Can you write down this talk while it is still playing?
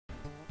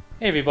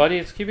Hey everybody,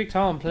 it's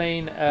QubicTom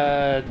playing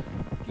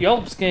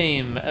Yelp's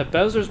game,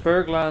 Bowser's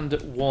Bergland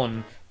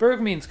 1.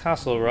 Berg means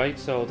castle, right?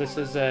 So this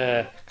is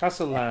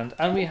Castle Land,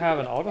 and we have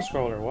an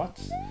auto-scroller. What?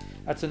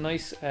 That's a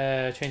nice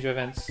change of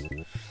events.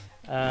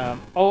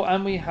 Oh,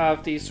 and we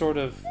have these sort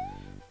of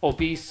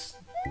obese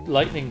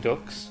lightning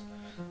ducks,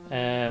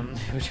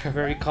 which are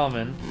very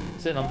common,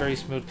 sitting on very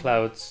smooth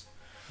clouds.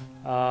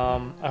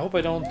 I hope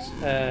I don't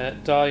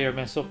die or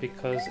mess up,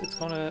 because it's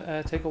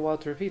gonna take a while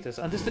to repeat this.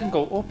 And this didn't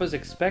go up as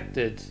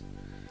expected.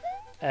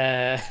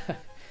 I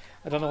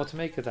don't know what to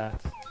make of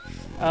that.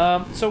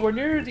 So we're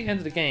near the end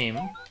of the game,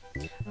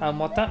 and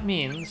what that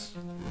means...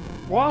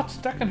 What?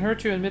 That can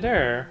hurt you in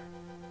midair.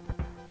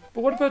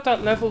 But what about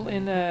that level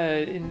in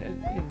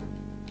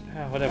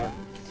whatever,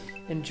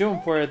 in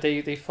Jump, where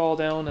they fall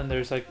down and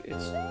there's like,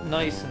 it's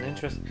nice and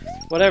interesting.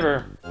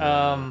 Whatever.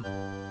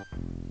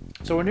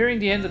 So we're nearing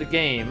the end of the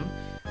game.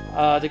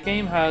 The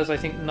game has, I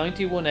think,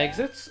 91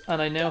 exits,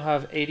 and I now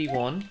have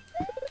 81.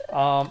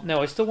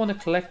 Now I still want to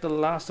collect the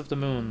last of the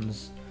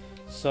moons,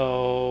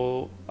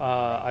 so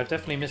I've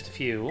definitely missed a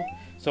few,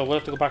 so we'll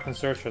have to go back and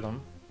search for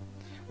them.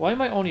 Why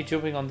am I only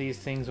jumping on these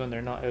things when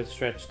they're not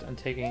outstretched and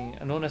taking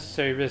an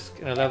unnecessary risk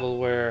in a level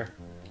where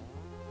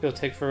it'll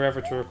take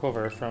forever to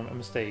recover from a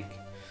mistake?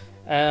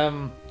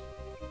 Well,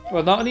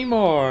 not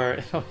anymore.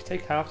 It'll only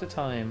take half the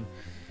time.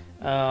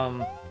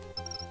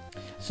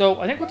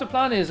 So I think what the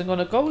plan is, I'm going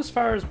to go as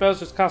far as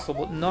Bowser's Castle,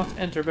 but not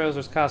enter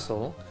Bowser's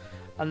Castle.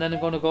 And then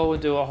I'm going to go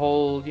and do a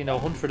whole, you know,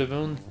 hunt for the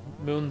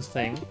moons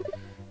thing.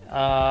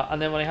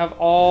 And then when I have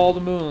all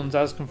the moons,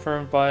 as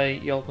confirmed by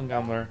Yelp and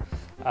Gambler,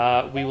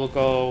 we will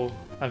go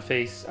and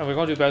face, and we're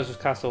going to do Bowser's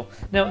Castle.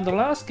 Now, in the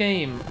last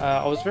game,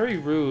 I was very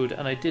rude,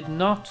 and I did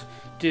not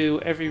do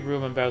every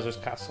room in Bowser's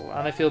Castle,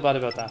 and I feel bad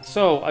about that.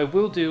 So, I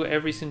will do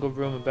every single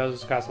room in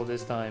Bowser's Castle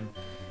this time.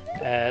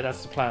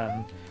 That's the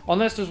plan.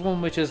 Unless there's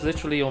one which is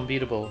literally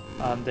unbeatable,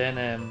 and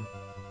then,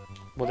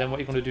 well then what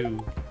are you going to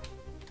do?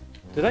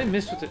 Did I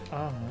miss with it?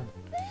 Oh man.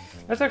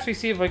 Let's actually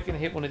see if I can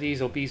hit one of these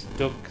obese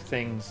duck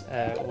things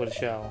with a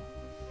shell.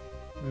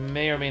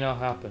 May or may not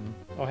happen.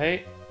 Oh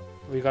hey,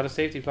 we got a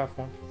safety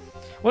platform.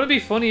 Wouldn't it be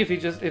funny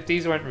if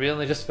these weren't real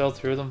and they just fell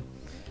through them?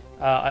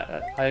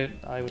 I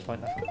would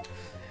find that funny.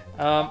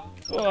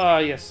 Oh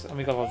yes, and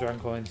we got all dragon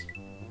coins.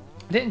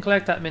 I didn't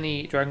collect that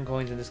many dragon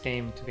coins in this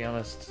game, to be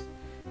honest.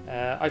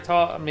 I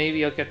thought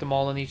maybe I'd get them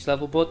all on each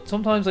level, but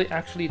sometimes I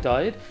actually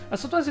died, and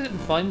sometimes I didn't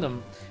find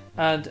them.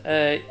 And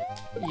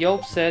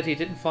Yelp said he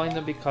didn't find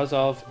them because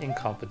of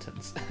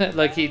incompetence.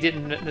 Like, he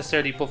didn't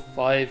necessarily put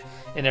 5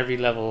 in every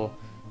level.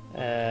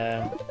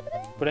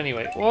 But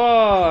anyway,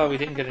 whoa, we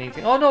didn't get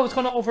anything. Oh no, it's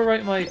going to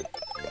overwrite my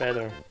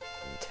feather.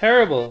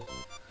 Terrible.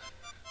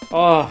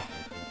 Oh.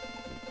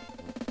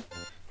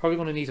 Probably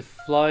going to need to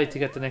fly to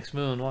get the next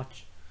moon,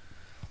 watch.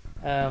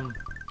 And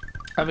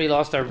we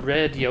lost our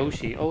red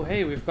Yoshi. Oh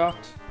hey, we've got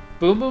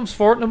Boom Boom's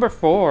fort number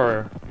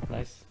 4.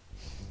 Nice.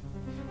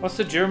 What's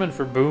the German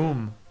for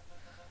boom?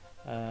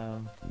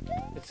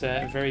 It's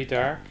very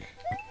dark,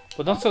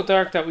 but not so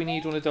dark that we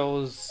need one of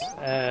those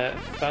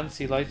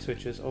fancy light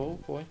switches. Oh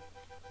boy.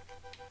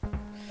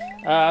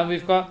 And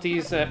we've got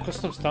these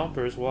custom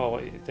stompers.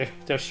 Wow,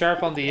 they're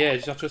sharp on the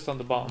edge, not just on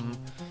the bottom.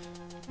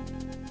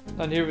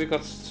 And here we've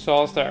got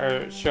saws that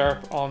are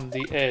sharp on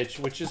the edge,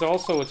 which is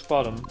also its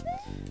bottom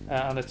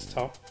and its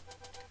top.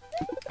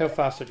 How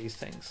fast are these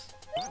things?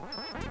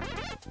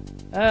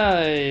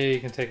 You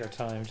can take our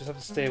time, just have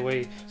to stay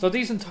away. So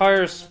these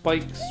entire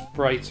spike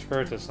sprites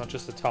hurt us, not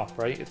just the top,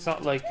 right? It's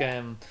not like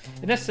in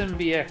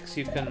SMBX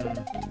you can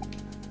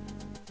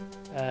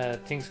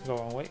things can go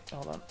wrong. Wait,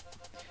 hold on.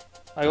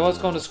 I was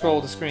going to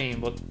scroll the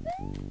screen, but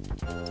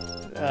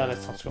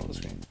let's not scroll the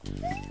screen.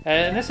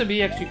 In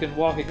SMBX you can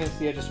walk against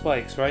the edge of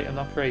spikes, right? I'm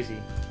not crazy,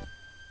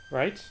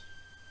 right?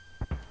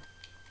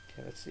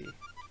 Okay, let's see.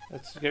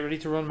 Let's get ready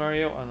to run,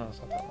 Mario. Oh no, it's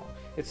not that long.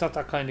 It's not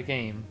that kind of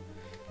game.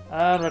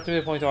 And we're at the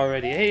midpoint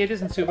already. Hey, it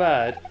isn't too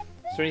bad.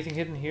 Is there anything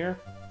hidden here?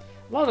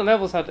 A lot of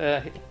levels had...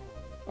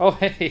 oh,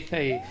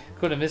 hey,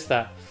 could have missed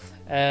that.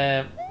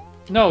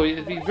 No,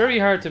 it'd be very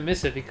hard to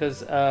miss it,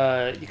 because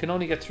you can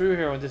only get through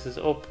here when this is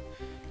up.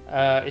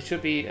 It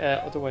should be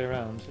other way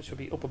around. It should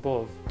be up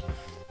above.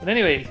 But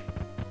anyway...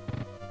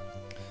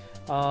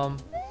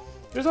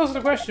 there's also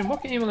the question,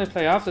 what game will I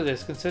play after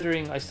this,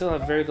 considering I still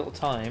have very little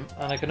time,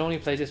 and I can only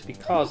play this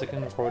because I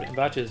can record it in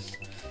batches.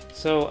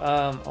 So,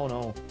 oh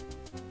no.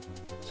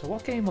 So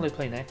what game will I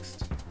play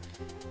next?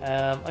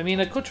 I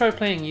mean, I could try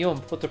playing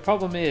Yump, but the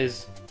problem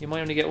is you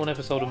might only get one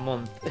episode a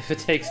month if it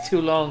takes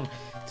too long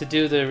to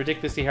do the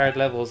ridiculously hard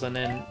levels and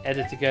then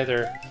edit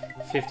together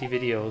 50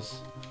 videos.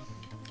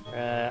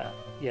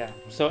 Yeah.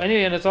 So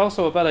anyway, and it's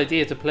also a bad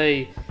idea to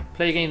play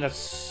a game that's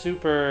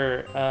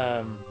super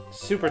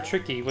super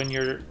tricky when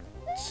you're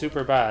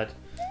super bad,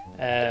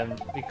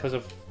 because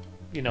of,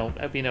 you know,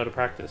 being out of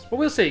practice. But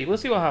we'll see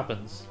what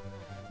happens.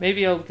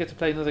 Maybe I'll get to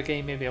play another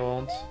game, maybe I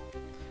won't.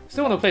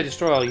 Still want to play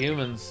Destroy All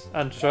Humans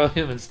and Destroy All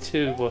Humans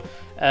 2, but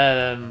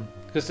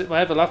because I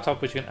have a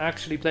laptop which can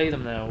actually play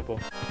them now. But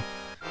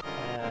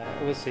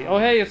we'll see. Oh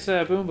hey, it's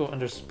Boom Boom,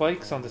 and there's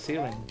spikes on the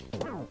ceiling.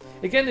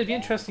 Again, it'd be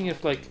interesting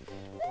if like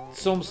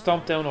some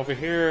stomp down over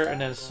here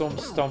and then some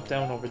stomp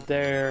down over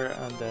there,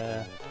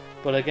 and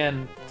but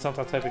again, it's not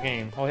that type of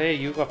game. Oh hey,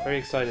 you got very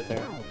excited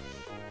there.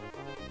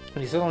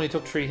 And he still only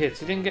took 3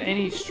 hits. He didn't get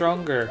any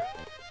stronger.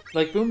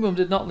 Like Boom Boom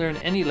did not learn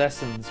any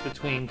lessons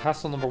between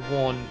castle number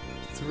 1,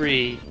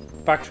 3,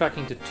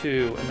 backtracking to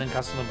 2, and then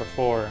castle number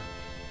 4.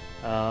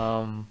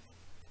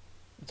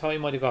 I thought he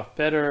might have got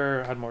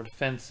better, had more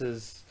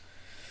defenses.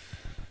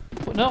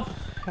 But no,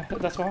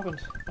 that's what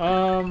happened.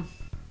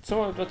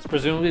 So that's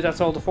presumably that's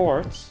all the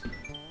forts.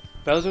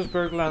 Bowser's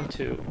Burgland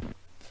 2.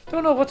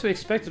 Don't know what to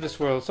expect of this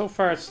world. So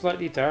far it's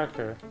slightly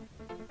darker.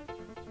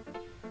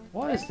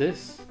 What is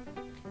this?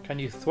 Can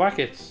you thwack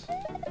it?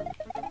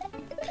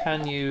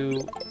 Can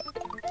you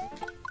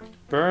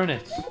burn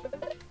it?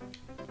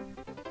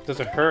 Does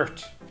it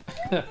hurt?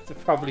 It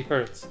probably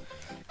hurts.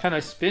 Can I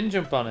spin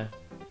jump on it?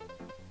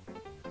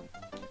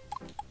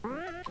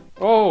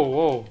 Oh,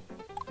 whoa.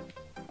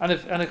 And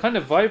it kind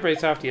of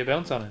vibrates after you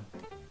bounce on it.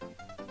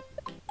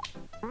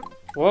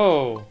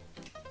 Whoa.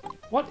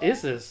 What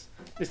is this?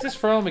 Is this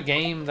from a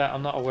game that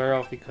I'm not aware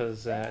of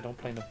because I don't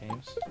play enough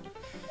games?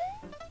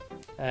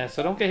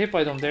 So don't get hit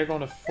by them. They're going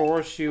to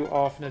force you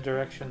off in a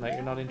direction that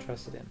you're not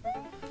interested in.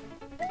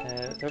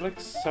 They're like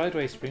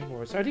sideways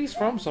springboards. Are these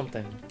from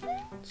something?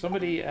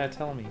 Somebody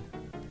tell me.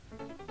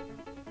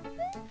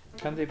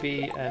 Can they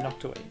be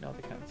knocked away? No,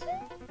 they can't.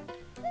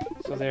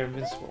 So they're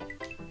invincible.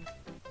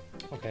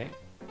 Okay.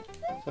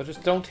 So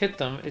just don't hit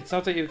them. It's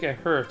not that you get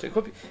hurt. It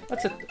could be...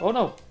 That's it. Oh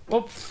no.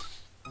 Oops.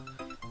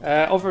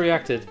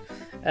 Overreacted.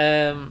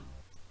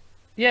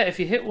 Yeah, if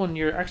you hit one,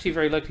 you're actually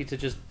very likely to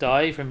just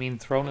die from being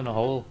thrown in a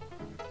hole.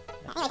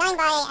 Anyway, dying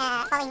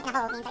by falling in a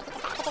hole means I keep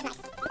this back, which is nice.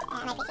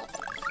 And I appreciate it.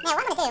 Now,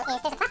 what I'm going to do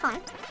is, there's a platform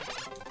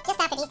just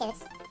after these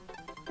dudes.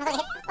 I'm going to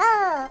hit...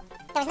 Oh!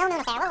 There was no moon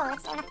up there. Whoa,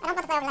 that's fair enough. I don't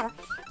want to play over the level.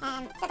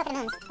 Still go for the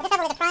moons. But this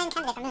level is a prime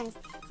candidate for moons. So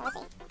we'll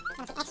see.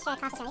 I'll take extra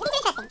concentration. This is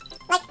interesting.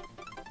 Like...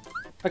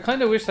 I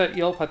kind of wish that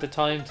Yelp had the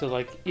time to,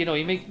 like, you know,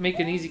 you make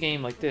an easy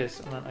game like this,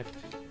 and then I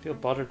feel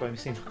bothered by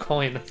missing the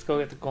coin. Let's go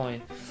get the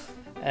coin.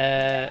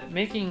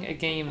 Making a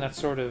game that's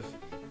sort of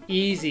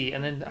easy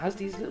and then has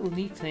these little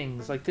neat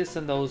things like this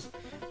and those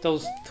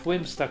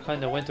thwimps that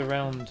kind of went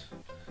around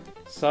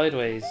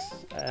sideways.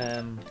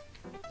 And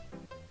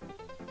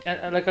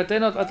like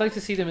I'd like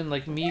to see them in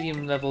like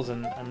medium levels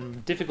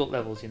and difficult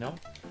levels, you know,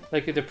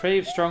 like a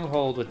depraved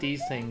stronghold with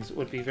these things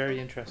would be very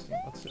interesting.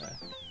 What's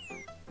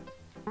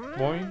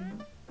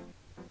boring?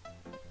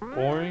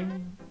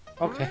 Boring?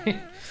 Okay.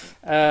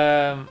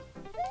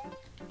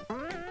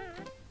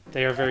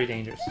 They are very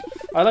dangerous.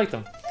 I like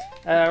them.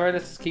 Alright,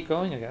 let's keep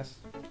going, I guess.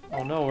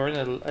 Oh no, we're in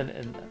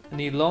an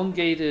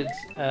elongated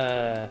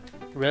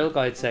rail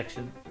guide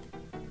section.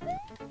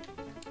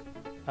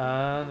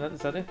 Is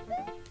that it?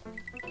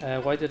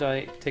 Why did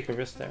I take a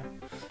risk there?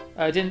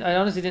 I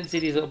honestly didn't see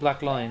these little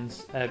black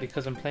lines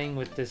because I'm playing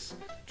with this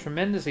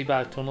tremendously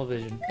bad tunnel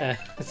vision.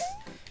 It's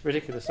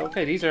ridiculous.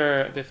 Okay, these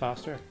are a bit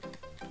faster.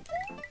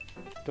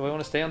 Do I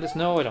want to stay on this?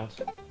 No, I don't.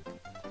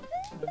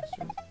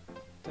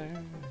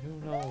 There,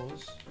 who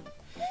knows?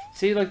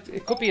 See, like,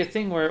 it could be a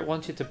thing where it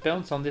wants you to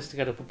bounce on this to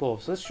get up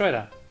above. So let's try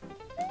that.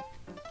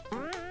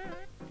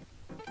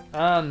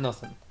 Ah,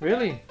 nothing.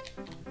 Really?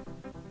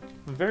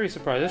 I'm very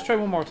surprised. Let's try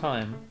one more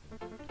time.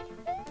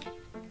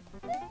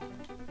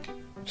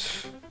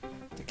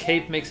 The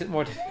cape makes it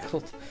more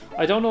difficult.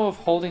 I don't know if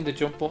holding the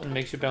jump button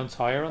makes you bounce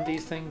higher on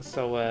these things,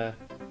 so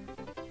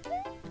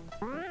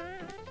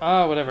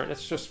whatever.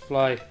 Let's just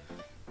fly.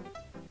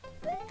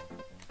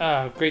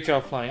 Ah, great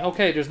job flying.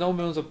 Okay, there's no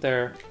moons up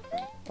there.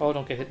 Oh,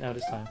 don't get hit now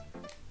this time.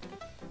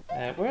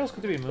 Where else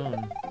could there be a moon?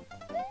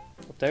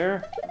 Up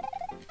there?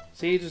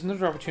 See, there's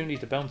another opportunity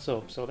to bounce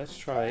up, so let's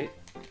try.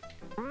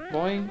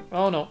 Boing.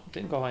 Oh no,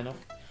 didn't go high enough.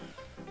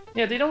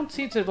 Yeah, they don't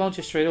seem to launch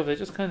you straight up. They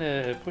just kind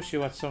of push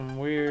you at some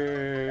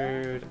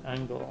weird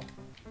angle.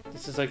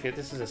 This is like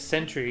this is a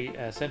sentry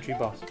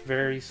boss.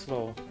 Very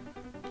slow.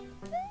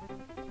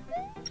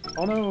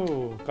 Oh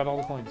no! Got all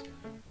the coins.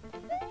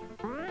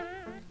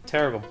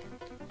 Terrible.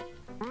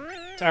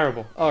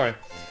 Terrible. Alright.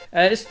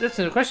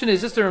 Listen, the question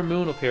is there a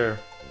moon up here?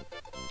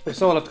 If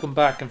so, I'll have to come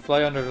back and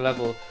fly under the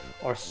level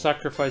or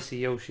sacrifice a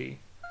Yoshi.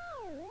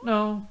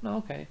 No,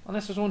 okay.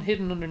 Unless there's one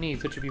hidden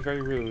underneath, which would be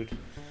very rude.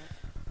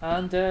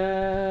 And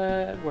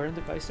we're in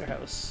the Geister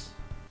house.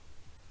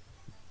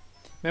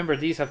 Remember,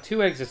 these have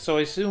 2 exits, so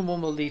I assume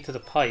one will lead to the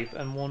pipe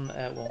and one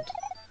won't.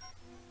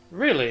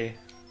 Really?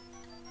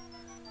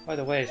 By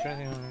the way, is there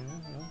anything...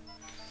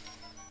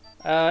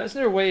 isn't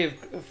there a way of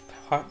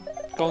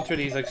going through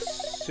these like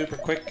super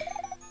quick?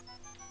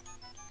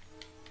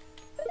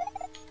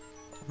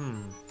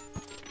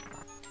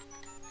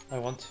 I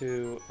want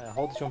to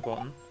hold the jump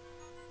button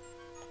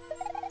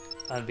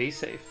and be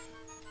safe.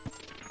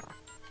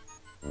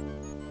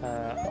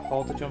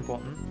 Hold the jump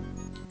button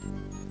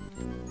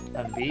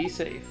and be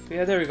safe.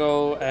 Yeah, there we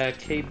go.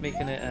 Cape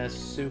making it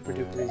super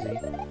duper easy.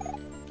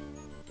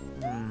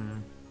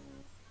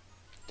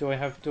 Do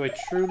I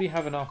truly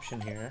have an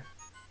option here?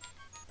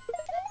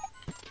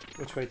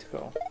 Which way to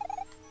go?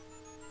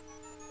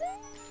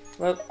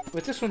 Well,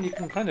 with this one you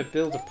can kind of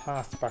build a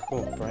path back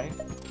up, right?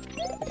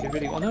 If you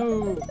really want.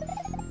 Oh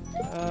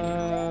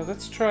no!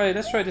 Let's try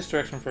this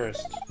direction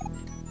first.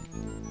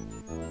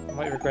 I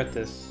might regret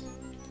this.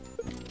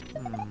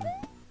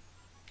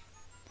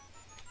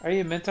 Are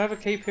you meant to have a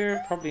cape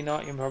here? Probably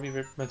not. You're probably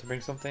meant to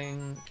bring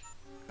something.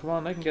 Come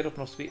on, I can get up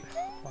enough speed.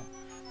 Come on.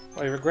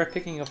 I regret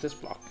picking up this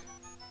block.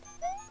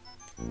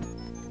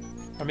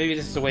 Or maybe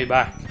this is the way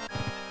back.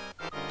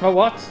 Oh,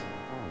 what?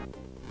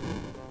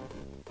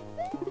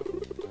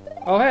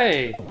 Oh,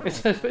 hey!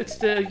 It's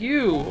the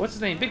you. What's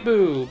his name? Big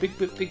Boo.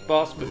 Big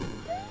Boss Boo.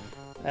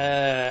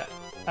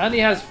 And he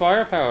has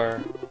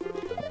firepower.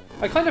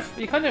 You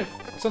kind of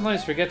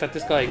sometimes forget that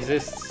this guy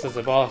exists as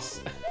a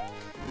boss.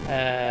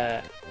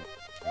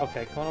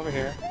 Okay, come on over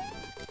here.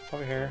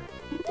 Over here.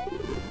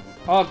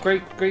 Oh,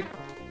 great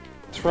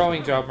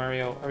throwing job,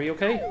 Mario. Are you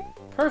okay?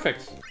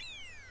 Perfect.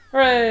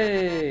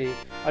 Hooray!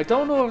 I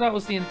don't know if that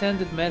was the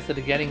intended method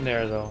of getting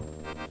there, though.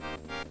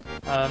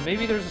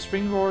 Maybe there's a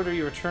springboard or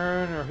you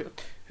return, or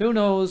who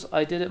knows.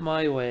 I did it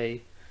my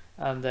way,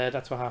 and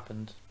that's what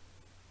happened.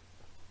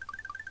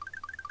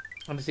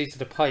 And this leads to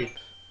the pipe.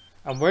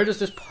 And where does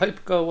this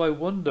pipe go, I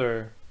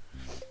wonder?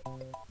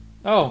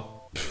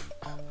 Oh.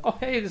 Oh,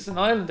 hey, there's an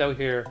island out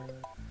here.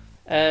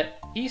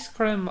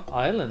 Eastcrim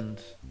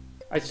Island.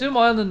 I assume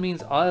island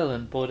means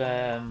island, but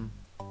I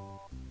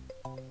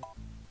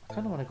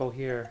kind of want to go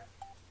here.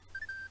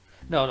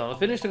 No,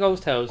 finish the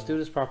ghost house. Do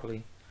this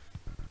properly.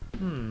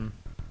 Kind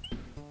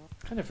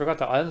of forgot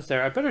the islands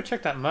there. I better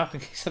check that map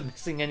in case I'm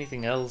missing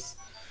anything else.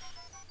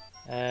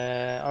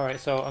 Alright,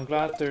 so I'm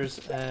glad there's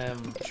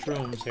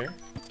shrooms here.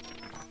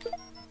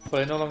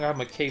 But I no longer have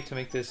my cape to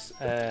make this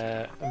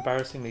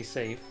embarrassingly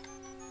safe.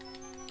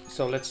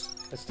 So let's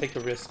take a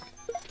risk.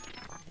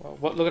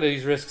 Well, look at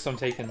these risks I'm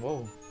taking.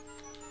 Whoa.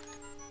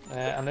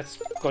 And let's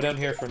go down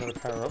here for another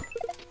power up.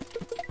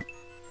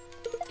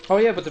 Oh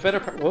yeah, but the better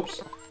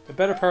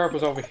power up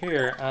was over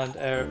here, and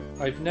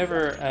I've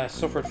never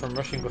suffered from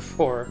rushing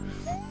before.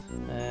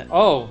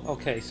 Oh,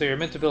 okay. So you're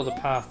meant to build a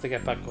path to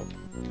get back up.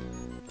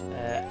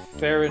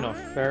 Fair enough.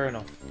 Fair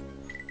enough.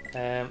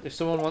 If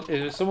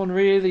someone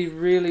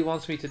really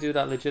wants me to do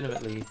that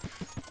legitimately,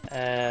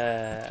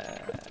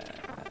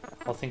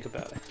 I'll think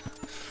about it.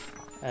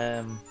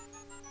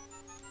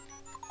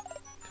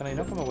 Can I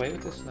knock him away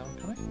with this? No,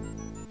 can I?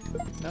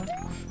 No?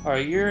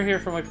 Alright, you're here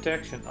for my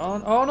protection. Oh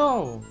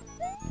no!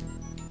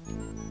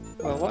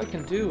 Well, what I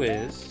can do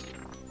is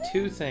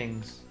two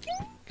things.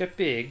 Get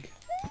big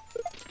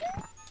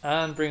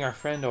and bring our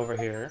friend over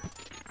here.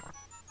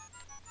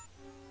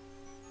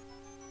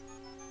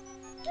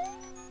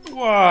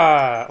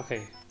 Wah!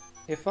 Okay.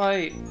 If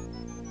I...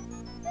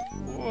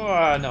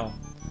 Wah, no.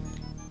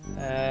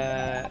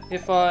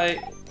 If I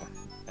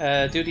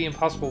do the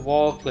impossible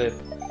wall clip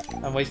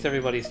and waste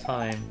everybody's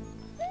time.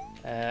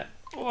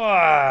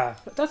 Wah!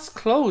 That's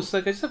close.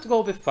 Like, I just have to go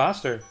a bit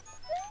faster.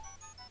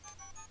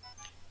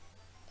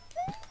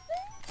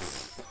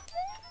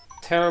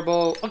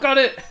 Terrible. I got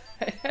it!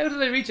 How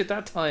did I reach it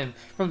that time?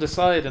 From the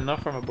side and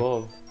not from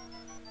above.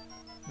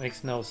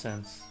 Makes no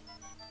sense.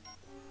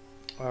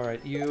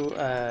 Alright, you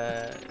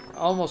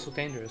almost look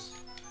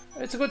dangerous.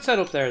 It's a good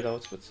setup there, though.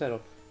 It's a good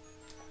setup.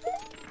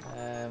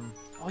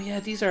 Oh yeah,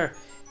 these are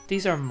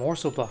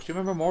morsel blocks. Do you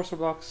remember morsel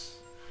blocks?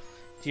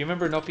 Do you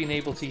remember not being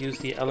able to use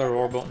the L or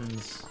R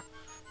buttons?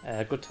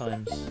 Good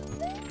times.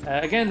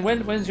 Again,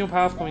 when's Jump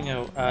Half coming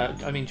out?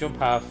 I mean Jump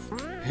Half.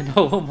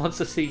 No one wants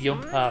to see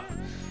Jump Half.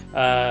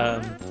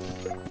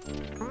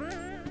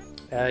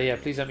 Yeah,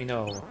 please let me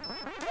know.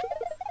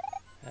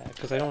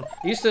 Because I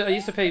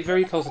used to pay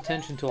very close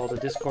attention to all the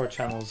Discord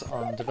channels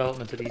on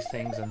development of these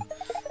things,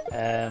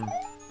 and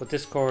but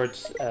Discord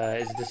is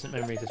a distant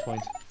memory at this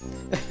point.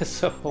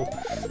 So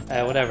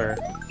whatever.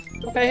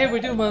 Okay, hey,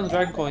 we're doing well in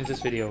Dragon Coins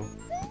this video.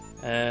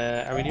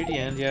 Are we near the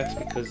end yet?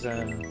 Because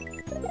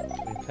we've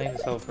been playing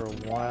this out for a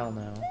while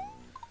now.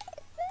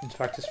 In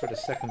fact, this for the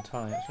second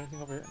time. Is there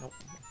anything over here? Nope.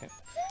 Okay.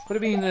 Could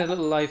have been a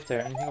little life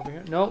there. Anything over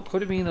here? No.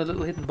 Could have been a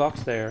little hidden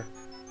box there.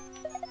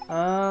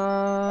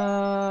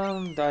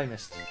 I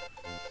missed.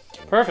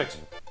 Perfect.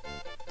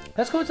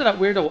 Let's go into that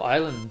weirdo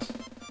island.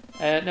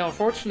 Now,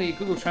 unfortunately,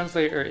 Google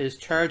Translator is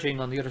charging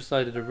on the other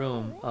side of the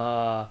room.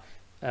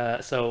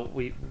 So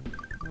we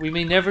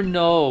may never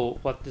know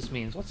what this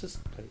means. What's this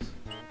place?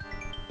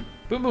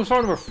 Boom Boom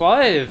Sword number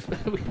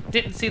 5. We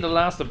didn't see the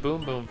last of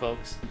Boom Boom,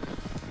 folks.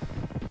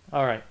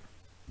 All right.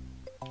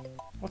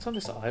 What's on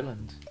this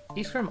island?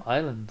 Eastcrim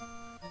Island.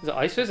 Is it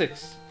ice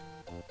physics?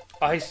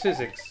 Ice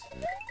physics.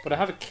 But I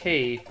have a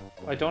cape.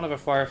 I don't have a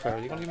firepower. Are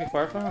you gonna give me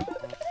firepower?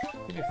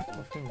 Give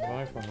me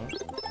firepower.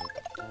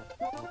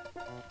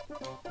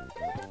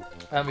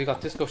 And we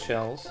got disco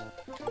shells.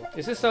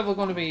 Is this level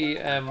going to be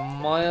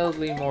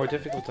mildly more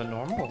difficult than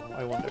normal?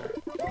 I wonder.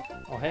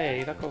 Oh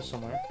hey, that goes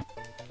somewhere.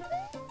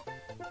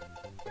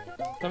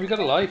 And we got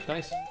a life,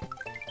 nice.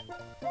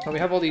 And we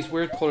have all these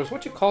weird colours.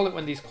 What do you call it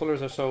when these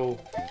colours are so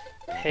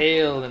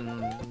pale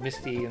and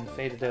misty and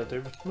faded out?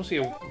 There must be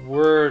a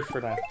word for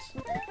that.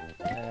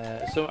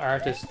 Some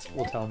artist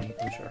will tell me,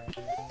 I'm sure.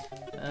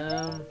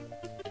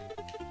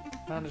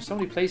 Man, there's so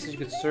many places you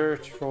could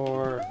search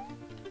for.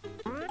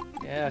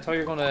 Yeah, I thought you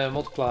were gonna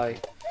multiply.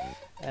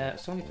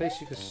 So many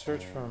places you could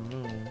search for a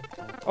moon.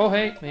 Oh,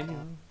 hey, maybe.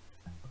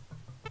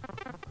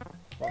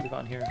 What have we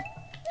got in here?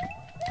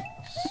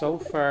 So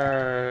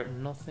far,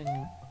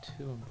 nothing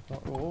too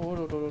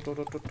important.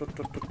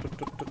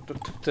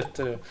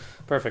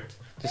 Perfect.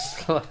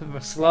 Just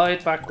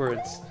slide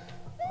backwards.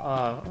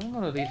 I'm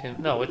gonna leave him.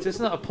 No, it's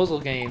not a puzzle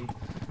game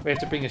where you have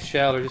to bring a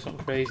shell or do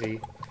something crazy.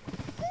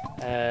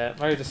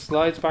 Mario just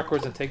slides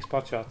backwards and takes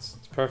pot shots.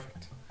 It's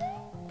perfect.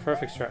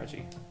 Perfect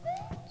strategy.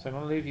 So I'm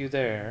gonna leave you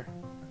there.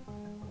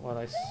 While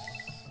I.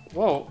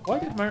 Whoa! Why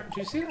did Mario? Did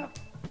you see that?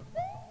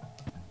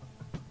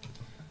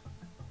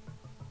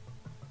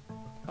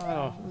 I don't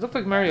know. It looked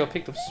like Mario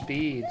picked up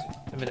speed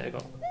a minute ago.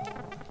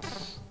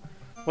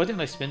 Why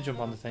didn't I spin jump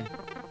on the thing?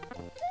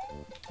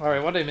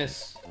 Alright, what did I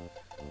miss?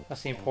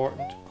 That's the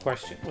important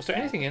question. Was there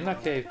anything in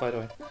that cave, by the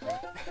way?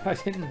 I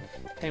didn't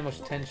pay much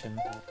attention.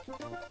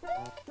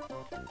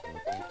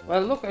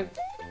 Well, look, I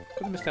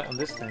could have missed out on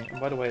this thing. And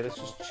by the way, let's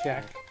just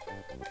check.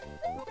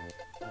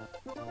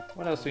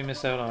 What else did we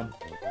miss out on?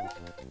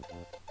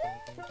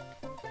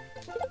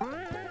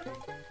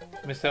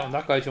 Missed out on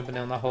that guy jumping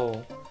down that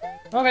hole.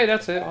 Okay,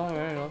 that's it. Oh,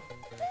 fair enough.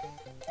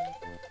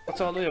 What's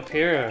all the way up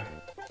here?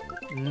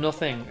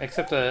 Nothing,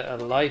 except a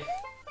life.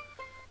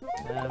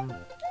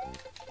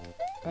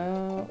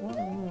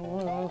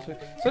 What else?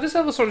 So this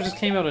level sort of just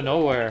came out of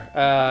nowhere.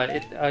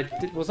 I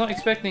was not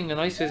expecting an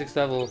ice physics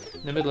level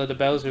in the middle of the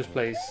Bowser's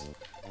place.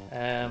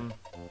 And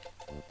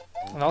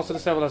also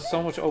this level has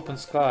so much open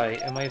sky,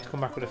 I might have to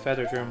come back with a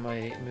feather during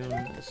my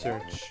moon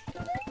search.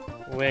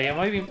 Wait, am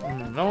I being...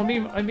 no,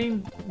 I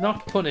mean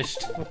not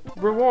punished.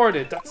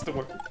 Rewarded, that's the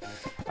word.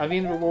 I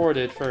mean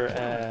rewarded for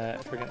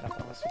getting that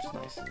bonus, which is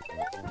nice.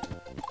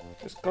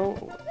 Just go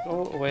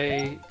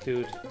away,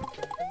 dude.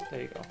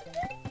 There you go.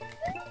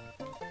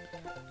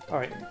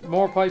 Alright,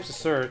 more pipes to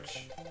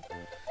search.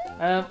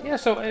 Yeah,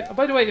 so,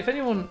 by the way, if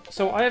anyone...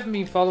 So, I haven't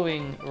been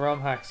following ROM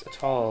hacks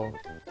at all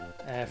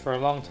for a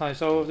long time.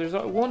 So, if there's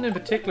one in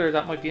particular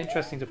that might be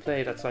interesting to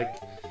play that's, like,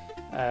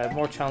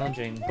 more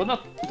challenging. But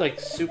not, like,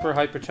 super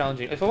hyper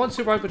challenging. If I want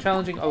super hyper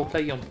challenging, I will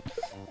play Yump.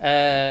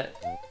 Let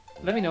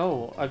me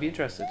know. I'd be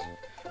interested.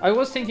 I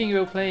was thinking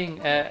about playing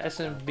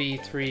SMW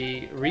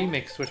 3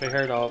 Remix, which I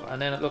heard of, and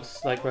then it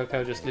looks like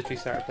Railcow just literally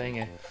started playing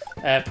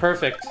it.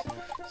 Perfect.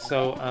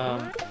 So,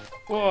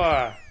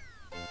 whoa.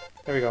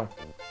 There we go.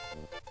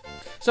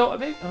 So,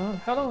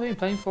 how long have I been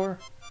playing for?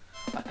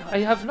 I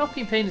have not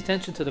been paying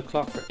attention to the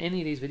clock for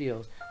any of these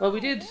videos. Well, we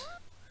did...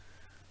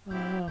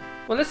 well,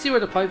 let's see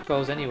where the pipe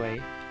goes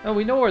anyway. Oh,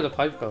 we know where the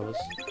pipe goes.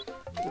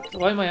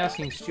 Why am I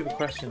asking stupid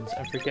questions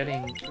and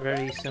forgetting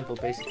very simple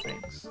basic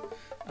things?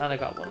 And I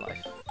got one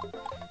life.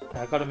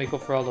 I gotta make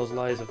up for all those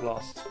lives I've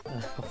lost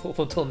up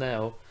until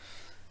now.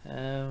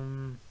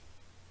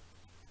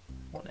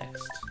 What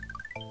next?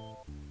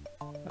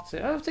 That's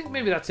it. I think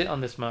maybe that's it on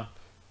this map.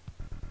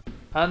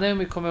 And then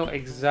we come out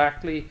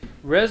exactly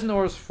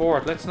Resnor's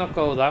Fort. Let's not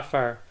go that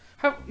far.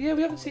 Yeah,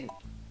 we haven't seen.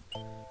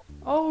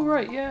 Oh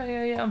right,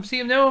 yeah.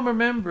 Now I'm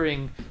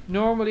remembering.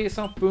 Normally it's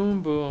not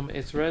Boom Boom,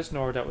 it's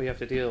Resnor that we have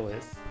to deal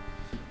with.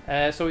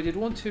 So we did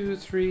 1, 2,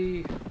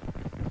 3,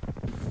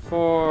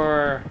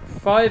 4,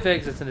 5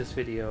 exits in this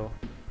video.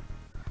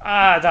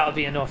 That'll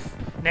be enough.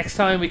 Next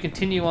time we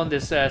continue on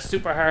this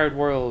super hard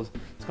world.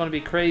 It's going to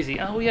be crazy.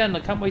 Oh yeah, and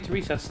I can't wait to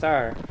reach that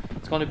star.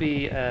 It's going to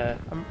be...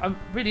 I'm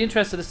really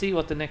interested to see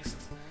what the next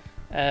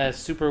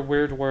super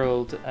weird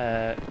world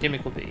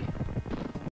gimmick will be.